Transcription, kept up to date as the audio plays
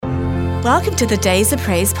Welcome to the Days of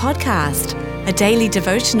Praise podcast, a daily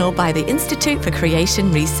devotional by the Institute for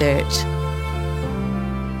Creation Research.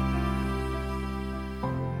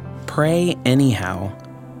 Pray anyhow.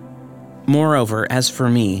 Moreover, as for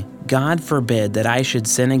me, God forbid that I should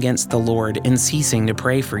sin against the Lord in ceasing to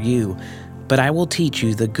pray for you, but I will teach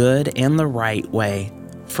you the good and the right way.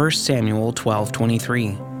 1 Samuel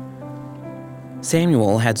 12:23.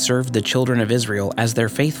 Samuel had served the children of Israel as their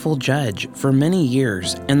faithful judge for many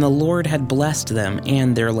years, and the Lord had blessed them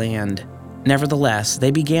and their land. Nevertheless, they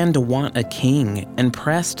began to want a king and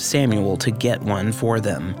pressed Samuel to get one for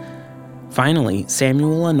them. Finally,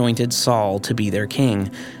 Samuel anointed Saul to be their king,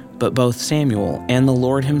 but both Samuel and the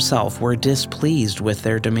Lord himself were displeased with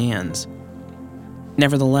their demands.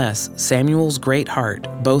 Nevertheless, Samuel's great heart,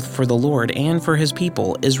 both for the Lord and for his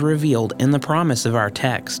people, is revealed in the promise of our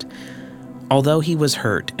text. Although he was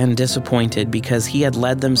hurt and disappointed because he had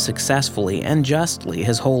led them successfully and justly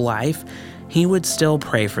his whole life, he would still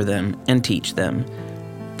pray for them and teach them.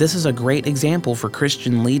 This is a great example for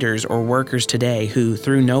Christian leaders or workers today who,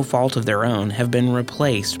 through no fault of their own, have been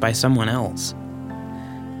replaced by someone else.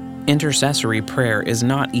 Intercessory prayer is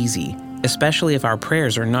not easy, especially if our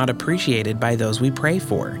prayers are not appreciated by those we pray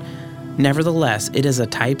for. Nevertheless, it is a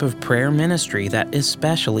type of prayer ministry that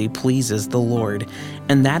especially pleases the Lord,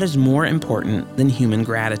 and that is more important than human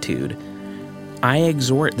gratitude. I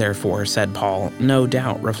exhort, therefore, said Paul, no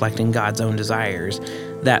doubt reflecting God's own desires,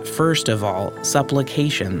 that first of all,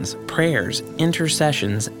 supplications, prayers,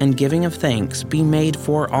 intercessions, and giving of thanks be made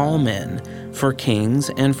for all men, for kings,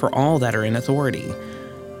 and for all that are in authority.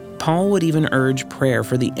 Paul would even urge prayer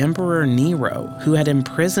for the Emperor Nero, who had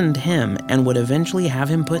imprisoned him and would eventually have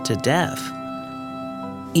him put to death.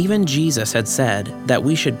 Even Jesus had said that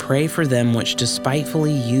we should pray for them which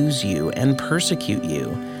despitefully use you and persecute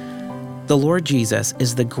you. The Lord Jesus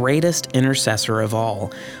is the greatest intercessor of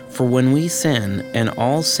all, for when we sin, and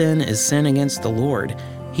all sin is sin against the Lord,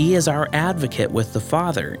 He is our advocate with the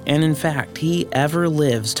Father, and in fact, He ever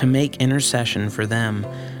lives to make intercession for them.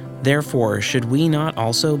 Therefore, should we not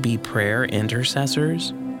also be prayer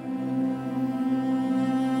intercessors?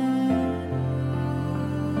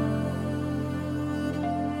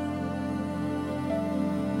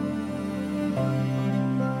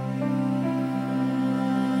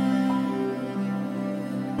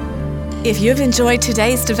 If you've enjoyed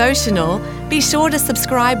today's devotional, be sure to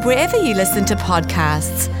subscribe wherever you listen to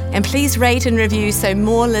podcasts, and please rate and review so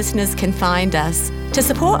more listeners can find us. To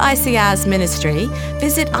support ICR's ministry,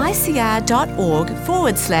 visit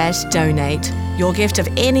icr.org/donate. Your gift of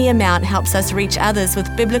any amount helps us reach others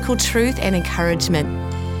with biblical truth and encouragement.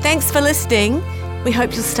 Thanks for listening. We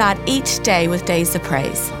hope you'll start each day with Days of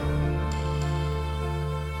Praise.